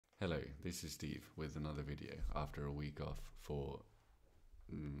Hello, this is Steve with another video after a week off for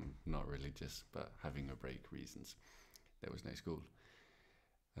not religious but having a break reasons. There was no school.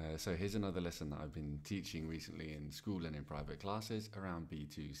 So here's another lesson that I've been teaching recently in school and in private classes around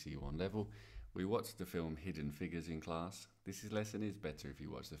B2-C1 level. We watched the film Hidden Figures in class. This lesson is better if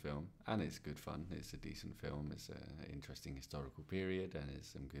you watch the film, and it's good fun. It's a decent film, it's an interesting historical period and there's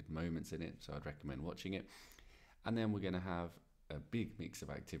some good moments in it, so I'd recommend watching it. And then we're going to have a big mix of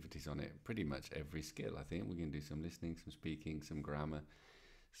activities on it, pretty much every skill. I think we're going to do some listening, some speaking, some grammar,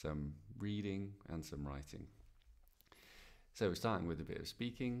 some reading and some writing. So we're starting with a bit of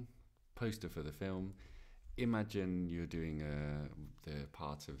speaking, poster for the film. Imagine you're doing the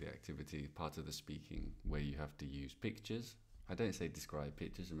part of the activity, part of the speaking, where you have to use pictures. I don't say describe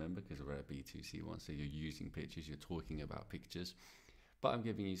pictures, remember, because we're at B2-C1, so you're using pictures, you're talking about pictures. But I'm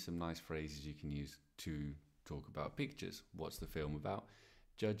giving you some nice phrases you can use to talk about pictures. What's the film about?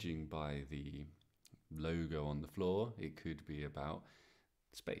 Judging by the logo on the floor, it could be about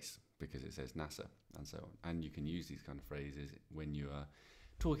space because it says NASA and so on. And you can use these kind of phrases when you are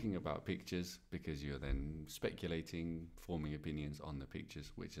talking about pictures because you're then speculating, forming opinions on the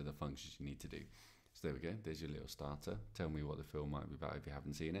pictures, which are the functions you need to do. So there we go, there's your little starter. Tell me what the film might be about if you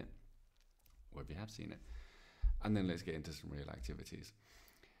haven't seen it, or if you have seen it. And then let's get into some real activities.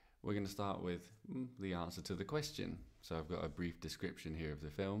 We're going to start with the answer to the question. So I've got a brief description here of the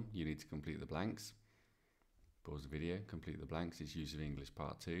film. You need to complete the blanks. Pause the video, complete the blanks. It's Use of English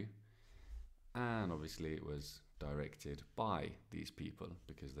Part 2. And obviously it was directed by these people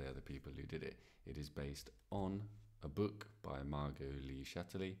because they are the people who did it. It is based on a book by Margot Lee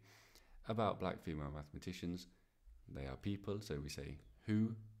Shetterly about black female mathematicians. They are people, so we say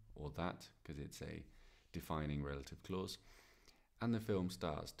who or that because it's a defining relative clause. And the film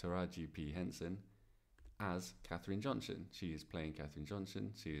stars Taraji P. Henson as Katherine Johnson. She is playing Katherine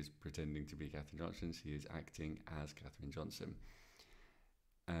Johnson. She is pretending to be Katherine Johnson. She is acting as Katherine Johnson.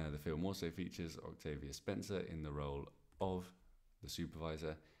 The film also features Octavia Spencer in the role of the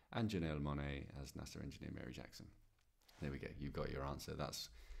supervisor and Janelle Monáe as NASA engineer Mary Jackson. There we go. You've got your answer. That's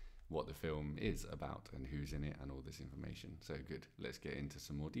what the film is about and who's in it and all this information. So good. Let's get into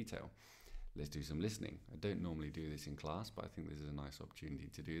some more detail. Let's do some listening. I don't normally do this in class, but I think this is a nice opportunity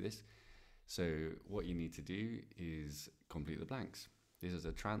to do this. So what you need to do is complete the blanks. This is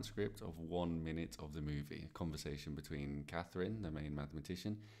a transcript of 1 minute of the movie, a conversation between Catherine, the main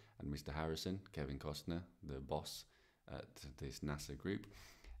mathematician, and Mr. Harrison, Kevin Costner, the boss at this NASA group.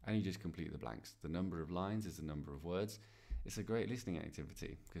 And you just complete the blanks. The number of lines is the number of words. It's a great listening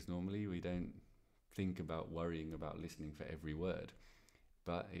activity because normally we don't think about worrying about listening for every word.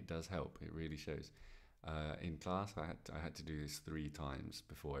 But it does help, it really shows. In class, I had to do this 3 times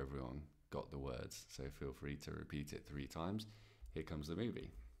before everyone got the words, so feel free to repeat it 3 times. Here comes the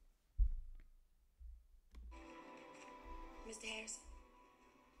movie. Mr. Harrison?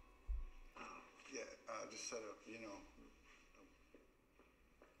 Just set up,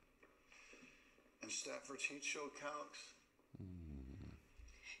 and Stafford's heat show calcs.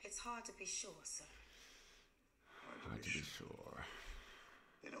 It's hard to be sure, sir. Hard to be sure.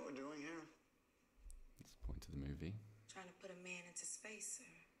 You know what we're doing here? That's the point of the movie. Trying to put a man into space, sir.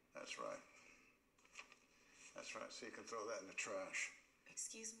 That's right. That's right, so you can throw that in the trash.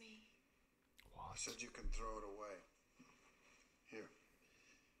 Excuse me? I said you can throw it away. Here.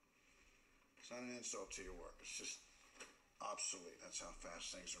 It's not an insult to your work, it's just obsolete. That's how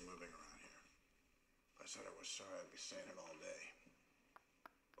fast things are moving around here. If I said I was sorry, I'd be saying it all day.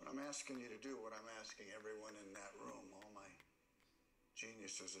 What I'm asking you to do, what I'm asking everyone in that room, all my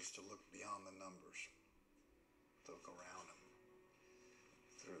geniuses, is to look beyond the numbers. To look around them,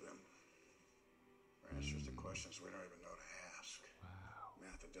 through them. For answers to questions we don't even know to ask. Wow.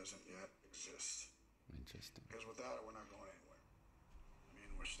 Math that doesn't yet exist. Interesting. Because without it, we're not going anywhere. I mean,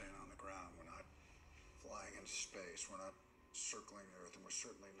 we're staying on the ground. We're not flying into space. We're not circling the Earth. And we're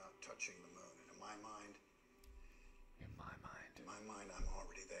certainly not touching the moon. And in my mind, I'm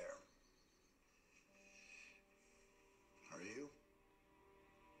already there. Are you?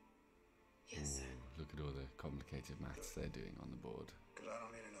 Yes, sir. Look at all the complicated maths they're doing on the board. Because I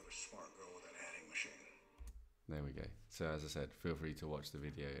don't need another smart girl with an adding machine. There we go. So as I said, feel free to watch the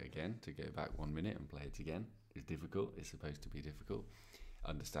video again, to go back 1 minute and play it again. It's difficult. It's supposed to be difficult.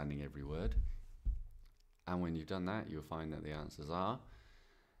 Understanding every word. And when you've done that, you'll find that the answers are,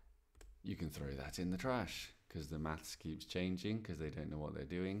 you can throw that in the trash because the maths keeps changing because they don't know what they're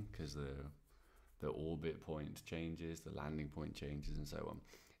doing, because the orbit point changes, the landing point changes and so on.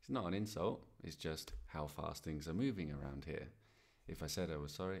 It's not an insult, it's just how fast things are moving around here. If I said I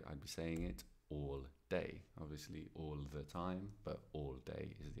was sorry, I'd be saying it all day. Obviously all the time, but all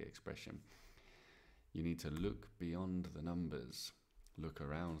day is the expression. You need to look beyond the numbers, look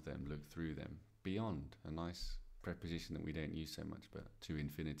around them, look through them. Beyond, a nice preposition that we don't use so much, but to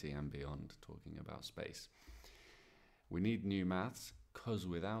infinity and beyond, talking about space. We need new maths, because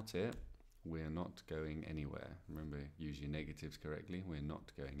without it, we're not going anywhere. Remember, use your negatives correctly. We're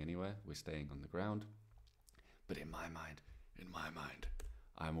not going anywhere. We're staying on the ground. But in my mind,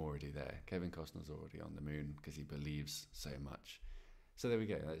 I'm already there. Kevin Costner's already on the moon because he believes so much. So there we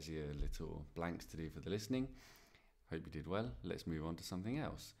go. That's your little blanks to do for the listening. Hope you did well. Let's move on to something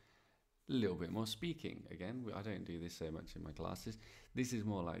else. A little bit more speaking. Again, I don't do this so much in my classes. This is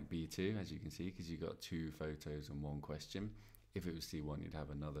more like B2, as you can see, because you've got 2 photos and 1 question. If it was C1, you'd have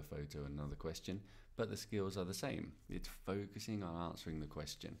another photo and another question, but the skills are the same. It's focusing on answering the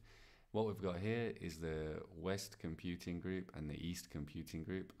question. What we've got here is the West computing group and the East computing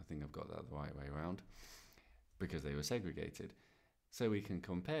group. I think I've got that the right way around, because they were segregated. So we can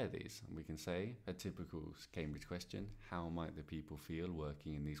compare these, and we can say a typical Cambridge question: how might the people feel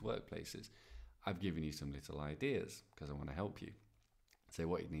working in these workplaces? I've given you some little ideas because I want to help you. So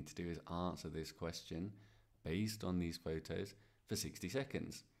what you need to do is answer this question based on these photos for 60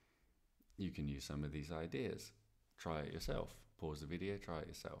 seconds. You can use some of these ideas. Try it yourself. Pause the video, try it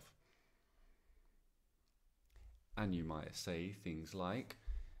yourself. And you might say things like,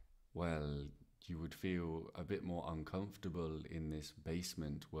 well, you would feel a bit more uncomfortable in this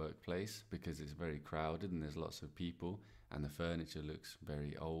basement workplace because it's very crowded and there's lots of people and the furniture looks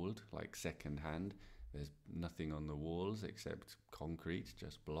very old, like second hand. There's nothing on the walls except concrete,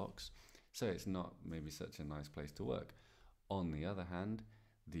 just blocks. So it's not maybe such a nice place to work. On the other hand,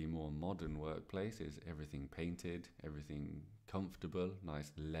 the more modern workplace is everything painted, everything comfortable,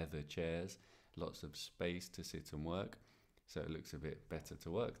 nice leather chairs, lots of space to sit and work. So it looks a bit better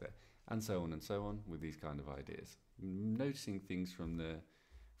to work there. And so on with these kind of ideas. Noticing things from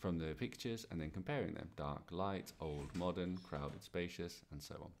the pictures and then comparing them. Dark, light, old, modern, crowded, spacious, and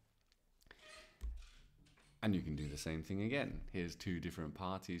so on. And you can do the same thing again. Here's 2 different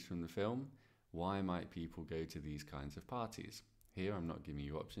parties from the film. Why might people go to these kinds of parties? Here I'm not giving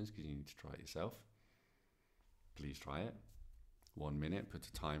you options because you need to try it yourself. Please try it. 1 minute, put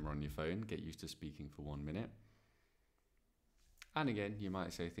a timer on your phone, get used to speaking for 1 minute. And again, you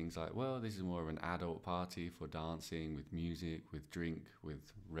might say things like, well, this is more of an adult party for dancing, with music, with drink,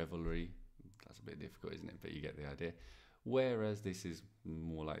 with revelry. That's a bit difficult, isn't it? But you get the idea. Whereas this is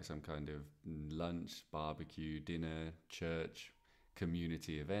more like some kind of lunch, barbecue, dinner, church,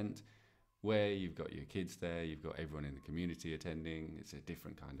 community event, where you've got your kids there, you've got everyone in the community attending. It's a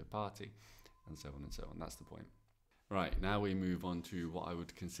different kind of party, and so on and so on. That's the point. Right, now we move on to what I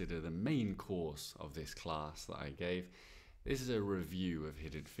would consider the main course of this class that I gave. This is a review of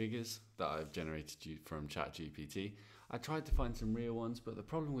hidden figures that I've generated from ChatGPT. I tried to find some real ones, but the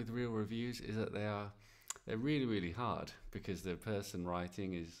problem with real reviews is that they're really, really hard because the person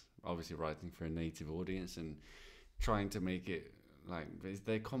writing is obviously writing for a native audience and trying to make it like,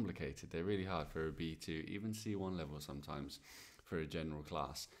 they're complicated. They're really hard for a B2, even C1 level sometimes for a general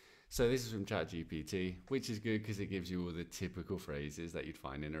class. So this is from ChatGPT, which is good because it gives you all the typical phrases that you'd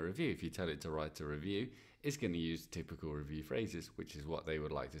find in a review. If you tell it to write a review, it's going to use typical review phrases, which is what they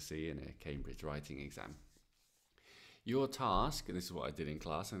would like to see in a Cambridge writing exam. Your task, and this is what I did in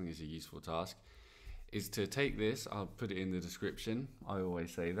class, I think it's a useful task, is to take this, I'll put it in the description. I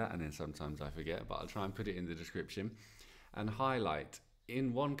always say that, and then sometimes I forget, but I'll try and put it in the description, and highlight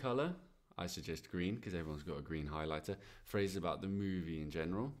in one colour. I suggest green because everyone's got a green highlighter. Phrases about the movie in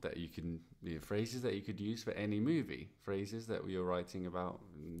general that you can, phrases that you could use for any movie. Phrases that you're writing about,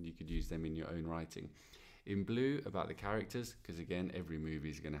 you could use them in your own writing. In blue, about the characters, because again, every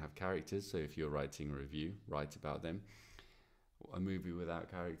movie is going to have characters. So if you're writing a review, write about them. A movie without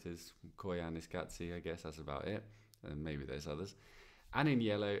characters, Koyaanisqatsi, I guess that's about it. And maybe there's others. And in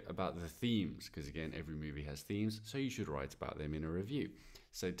yellow, about the themes, because again, every movie has themes, so you should write about them in a review.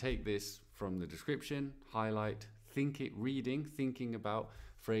 So take this from the description, highlight, thinking about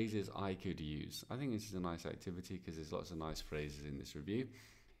phrases I could use. I think this is a nice activity because there's lots of nice phrases in this review.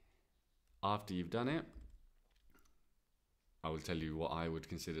 After you've done it, I will tell you what I would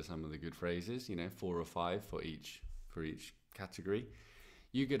consider some of the good phrases, 4 or 5 for each category.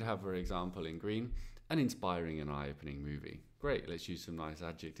 You could have, for example, in green, an inspiring and eye-opening movie. Great, let's use some nice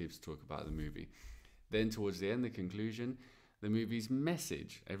adjectives to talk about the movie. Then towards the end, the conclusion, the movie's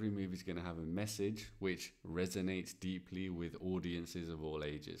message. Every movie's going to have a message which resonates deeply with audiences of all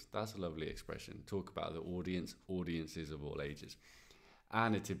ages. That's a lovely expression. Talk about the audiences of all ages.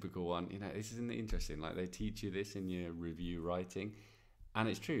 And a typical one, this isn't interesting, like they teach you this in your review writing. And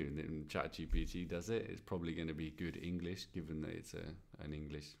it's true, ChatGPT does it. It's probably going to be good English, given that it's an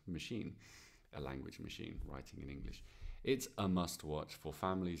English machine, a language machine writing in English. It's a must-watch for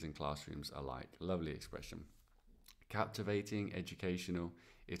families and classrooms alike. Lovely expression. Captivating, educational,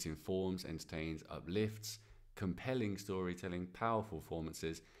 it informs, entertains, uplifts, compelling storytelling, powerful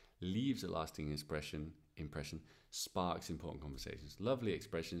performances, leaves a lasting impression, sparks important conversations. Lovely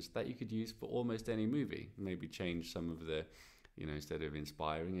expressions that you could use for almost any movie. Maybe change some of the, instead of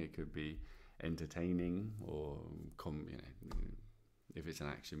inspiring, it could be entertaining, or if it's an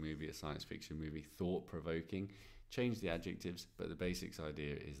action movie, a science fiction movie, thought-provoking. Change the adjectives, but the basics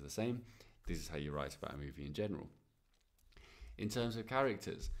idea is the same. This is how you write about a movie in general. In terms of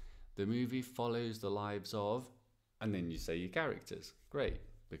characters, the movie follows the lives of, and then you say your characters. Great,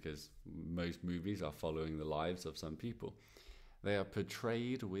 because most movies are following the lives of some people. They are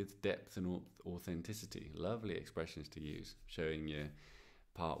portrayed with depth and authenticity. Lovely expressions to use, showing your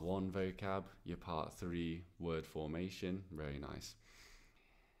part 1 vocab, your part 3 word formation. Very nice.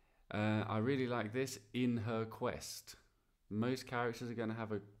 I really like this. In her quest. Most characters are going to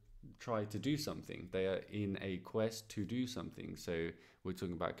have try to do something. They are in a quest to do something. So we're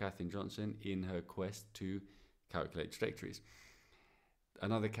talking about Katherine Johnson in her quest to calculate trajectories.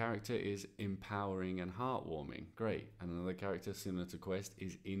 Another character is empowering and heartwarming. Great. And another character similar to Quest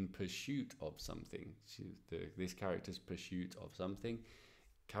is in pursuit of something. This character's pursuit of something.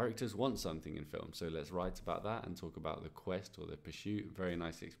 Characters want something in film, so let's write about that and talk about the quest or the pursuit. Very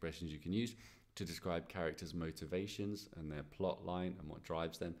nice expressions you can use to describe characters' motivations and their plot line and what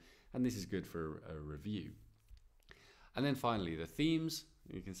drives them. And this is good for a review. And then finally, the themes.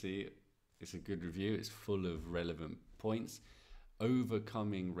 You can see it's a good review. It's full of relevant points.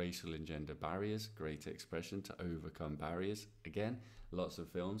 Overcoming racial and gender barriers. Great expression, to overcome barriers. Again, lots of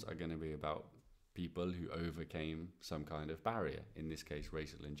films are going to be about people who overcame some kind of barrier, in this case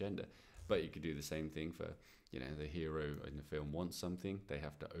racial and gender. But you could do the same thing for, the hero in the film wants something, they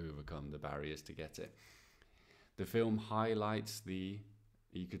have to overcome the barriers to get it. The film highlights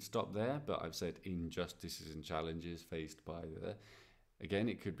you could stop there, but I've said injustices and challenges faced by again,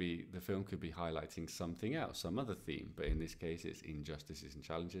 the film could be highlighting something else, some other theme, but in this case it's injustices and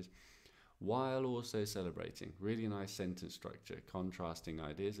challenges, while also celebrating. Really nice sentence structure. Contrasting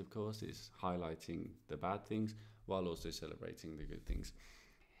ideas, of course, is highlighting the bad things while also celebrating the good things.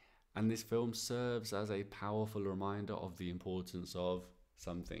 And this film serves as a powerful reminder of the importance of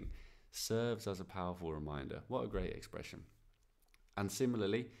something. Serves as a powerful reminder. What a great expression. And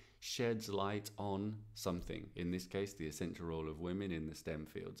similarly, sheds light on something. In this case, the essential role of women in the STEM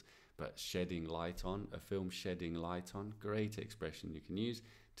fields. But shedding light on, a film shedding light on, great expression you can use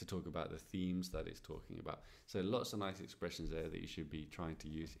to talk about the themes that it's talking about. So lots of nice expressions there that you should be trying to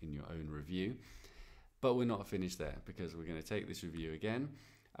use in your own review. But we're not finished there, because we're going to take this review again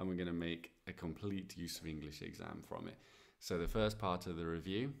and we're going to make a complete use of English exam from it. So the first part of the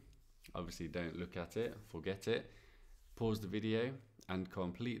review, obviously don't look at it, forget it, pause the video and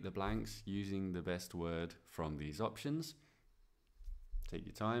complete the blanks using the best word from these options. Take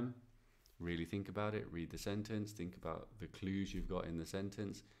your time. Really think about it, read the sentence, think about the clues you've got in the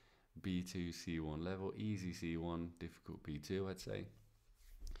sentence. B2-C1 level, easy C1, difficult B2 I'd say.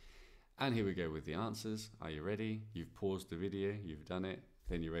 And here we go with the answers. Are you ready? You've paused the video, you've done it,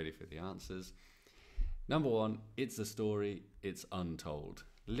 then you're ready for the answers. Number 1, it's a story, it's untold.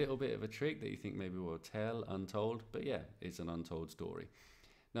 Little bit of a trick that you think maybe we'll tell, untold, but yeah, it's an untold story.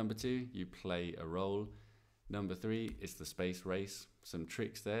 Number 2, you play a role. Number 3, it's the space race. Some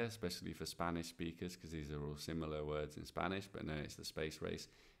tricks there, especially for Spanish speakers, because these are all similar words in Spanish, but no, it's the space race.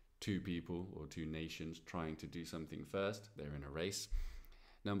 2 people or 2 nations trying to do something first. They're in a race.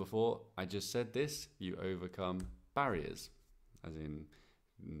 Number 4, I just said this, you overcome barriers, as in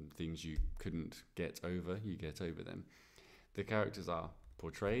things you couldn't get over, you get over them. The characters are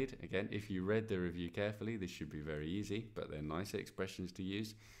portrayed. Again, if you read the review carefully, this should be very easy, but they're nice expressions to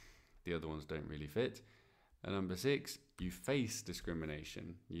use. The other ones don't really fit. And number 6, you face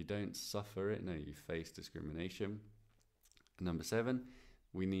discrimination. You don't suffer it, no, you face discrimination. And number 7,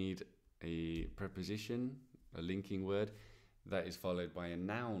 we need a preposition, a linking word, that is followed by a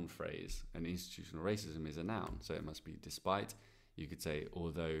noun phrase. And institutional racism is a noun, so it must be despite. You could say,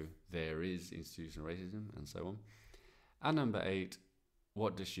 although there is institutional racism, and so on. And number 8,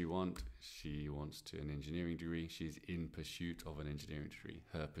 what does she want? She wants an engineering degree. She's in pursuit of an engineering degree.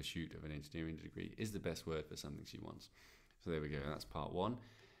 Her pursuit of an engineering degree is the best word for something she wants. So there we go, that's part 1.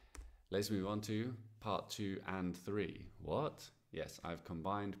 Let's move on to part 2 and 3. What? Yes, I've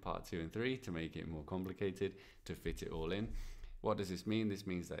combined part 2 and 3 to make it more complicated, to fit it all in. What does this mean? This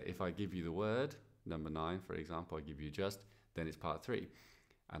means that if I give you the word, number 9, for example, I give you just, then it's part 3.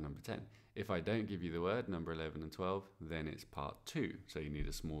 And number 10, if I don't give you the word, number 11 and 12, then it's part 2. So you need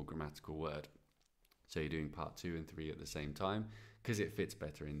a small grammatical word. So you're doing part 2 and 3 at the same time because it fits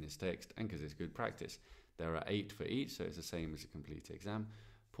better in this text and because it's good practice. There are 8 for each, so it's the same as a complete exam.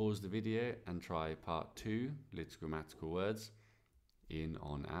 Pause the video and try part 2, little grammatical words, in,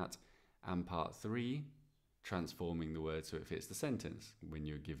 on, at, and part 3, transforming the word so it fits the sentence. When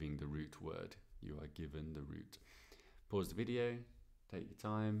you're giving the root word, you are given the root. Pause the video, take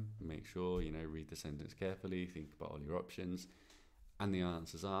your time, make sure, read the sentence carefully, think about all your options, and the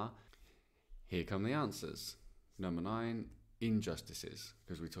answers are, here come the answers. Number 9, injustices,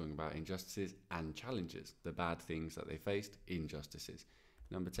 because we're talking about injustices and challenges, the bad things that they faced, injustices.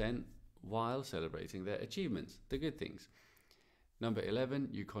 Number 10, while celebrating their achievements, the good things. Number 11,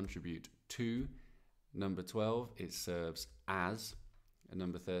 you contribute to. Number 12, it serves as. And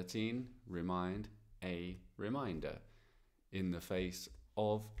number 13, remind a reminder. In the face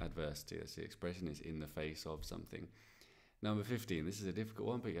of adversity. That's the expression, is in the face of something. Number 15, this is a difficult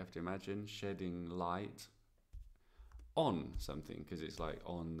one, but you have to imagine shedding light on something, because it's like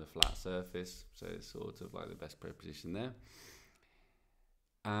on the flat surface, so it's sort of like the best preposition there.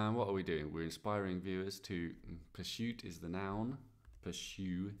 And what are we doing? We're inspiring viewers to, pursuit is the noun,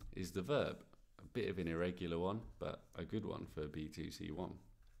 pursue is the verb. A bit of an irregular one, but a good one for B2-C1.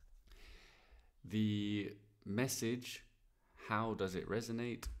 The message, how does it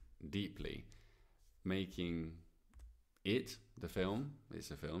resonate? Deeply. Making it, the film,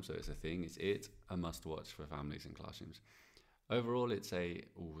 it's a film, so it's a thing, it's it, a must-watch for families and classrooms. Overall, it's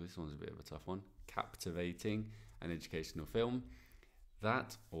this one's a bit of a tough one, captivating, an educational film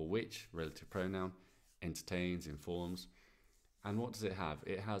that, or which, relative pronoun, entertains, informs. And what does it have?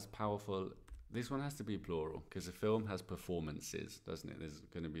 It has powerful, this one has to be plural, because a film has performances, doesn't it? There's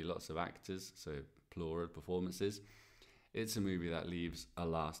going to be lots of actors, so plural performances. It's a movie that leaves a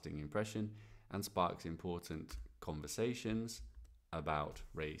lasting impression and sparks important conversations about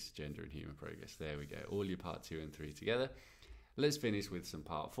race, gender and human progress. There we go, all your part 2 and 3 together. Let's finish with some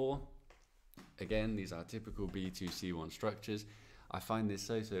part 4. Again, these are typical B2-C1 structures. I find this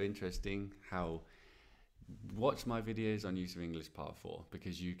so interesting how, watch my videos on Use of English part 4,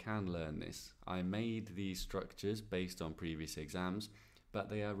 because you can learn this. I made these structures based on previous exams, but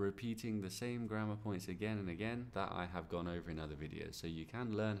they are repeating the same grammar points again and again that I have gone over in other videos, so you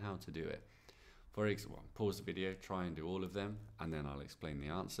can learn how to do it. For example, pause the video, try and do all of them, and then I'll explain the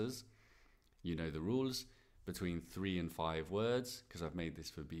answers. You know the rules, between 3 and 5 words, because I've made this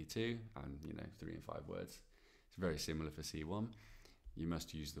for B2, and 3 and 5 words. It's very similar for C1. You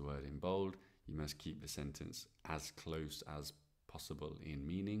must use the word in bold. You must keep the sentence as close as possible in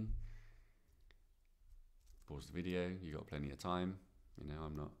meaning. Pause the video, you got plenty of time.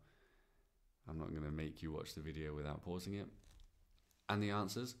 I'm not going to make you watch the video without pausing it. And the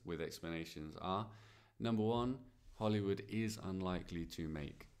answers with explanations are, number 1, Hollywood is unlikely to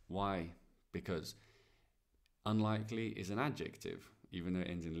make. Why? Because unlikely is an adjective. Even though it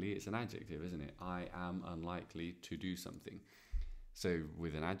ends in ly, it's an adjective, isn't it? I am unlikely to do something. So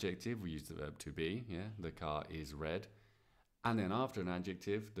with an adjective, we use the verb to be, the car is red. And then after an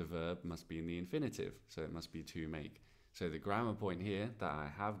adjective, the verb must be in the infinitive, so it must be to make. So the grammar point here that I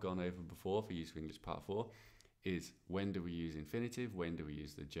have gone over before for Use of English Part 4 is, when do we use infinitive, when do we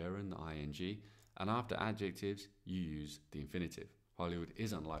use the gerund, the ing, and after adjectives, you use the infinitive. Hollywood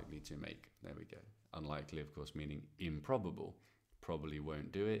is unlikely to make. There we go. Unlikely, of course, meaning improbable. Probably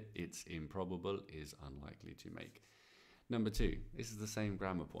won't do it. It's improbable is unlikely to make. Number 2, this is the same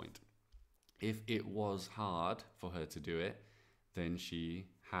grammar point. If it was hard for her to do it, then she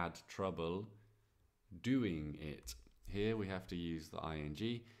had trouble doing it. Here we have to use the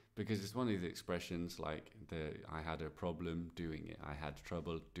ing because it's one of these expressions like I had a problem doing it. I had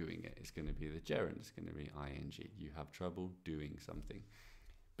trouble doing it. It's going to be the gerund. It's going to be ing. You have trouble doing something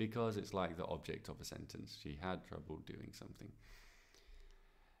because it's like the object of a sentence. She had trouble doing something.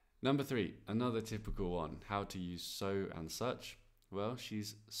 Number 3, another typical one, how to use so and such. Well,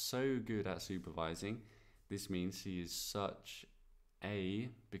 she's so good at supervising. This means she is such a,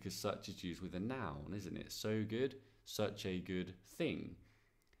 because such is used with a noun, isn't it? So good, such a good thing.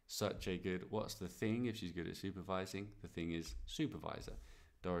 Such a good, what's the thing if she's good at supervising? The thing is supervisor.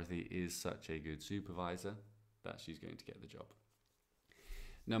 Dorothy is such a good supervisor that she's going to get the job.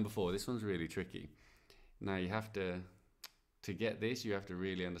 Number 4, this one's really tricky. Now you have to get this, you have to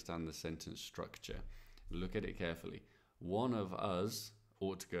really understand the sentence structure. Look at it carefully. One of us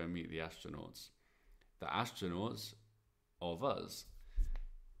ought to go and meet the astronauts. The astronauts of us.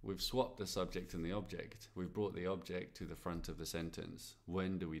 We've swapped the subject and the object. We've brought the object to the front of the sentence.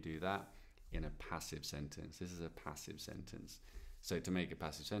 When do we do that? in a passive sentence. This is a passive sentence. So to make a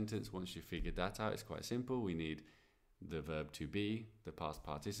passive sentence, once you've figured that out, it's quite simple. We need the verb to be, the past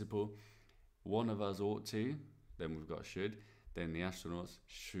participle. One of us ought to, then we've got should, then the astronauts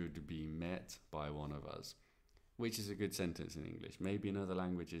should be met by one of us, which is a good sentence in English. Maybe in other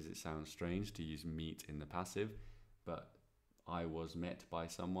languages it sounds strange to use meet in the passive, but I was met by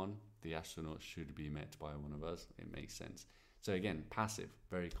someone, the astronauts should be met by one of us. It makes sense. So again, passive,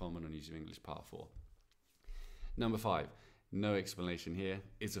 very common on Use of English Part 4. Number 5, no explanation here.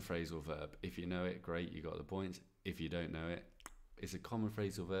 It's a phrasal verb. If you know it, great, you got the points. If you don't know it, it's a common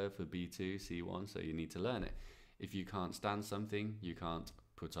phrasal verb for B2-C1, so you need to learn it. If you can't stand something, you can't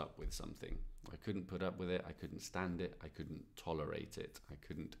put up with something. I couldn't put up with it, I couldn't stand it, I couldn't tolerate it, I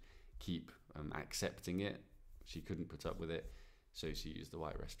couldn't keep accepting it. She couldn't put up with it, so she used the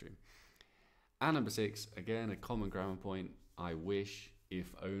white restroom. And number 6, again, a common grammar point, I wish,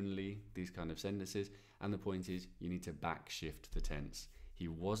 if only, these kind of sentences. And the point is, you need to backshift the tense. He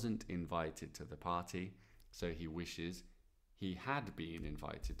wasn't invited to the party, so he wishes he had been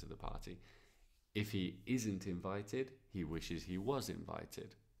invited to the party. If he isn't invited, he wishes he was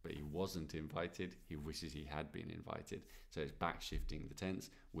invited. But he wasn't invited, he wishes he had been invited. So it's backshifting the tense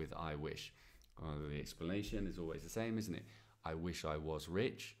with I wish. The explanation is always the same, isn't it? I wish I was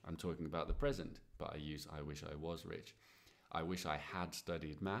rich. I'm talking about the present, but I use I wish I was rich. I wish I had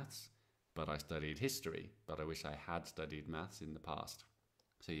studied maths, but I studied history. But I wish I had studied maths in the past.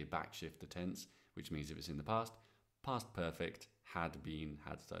 So you backshift the tense, which means if it's in the past, past perfect, had been,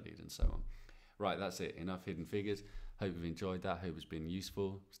 had studied, and so on. Right, that's it. Enough hidden figures. Hope you've enjoyed that. Hope it's been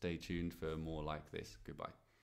useful. Stay tuned for more like this. Goodbye.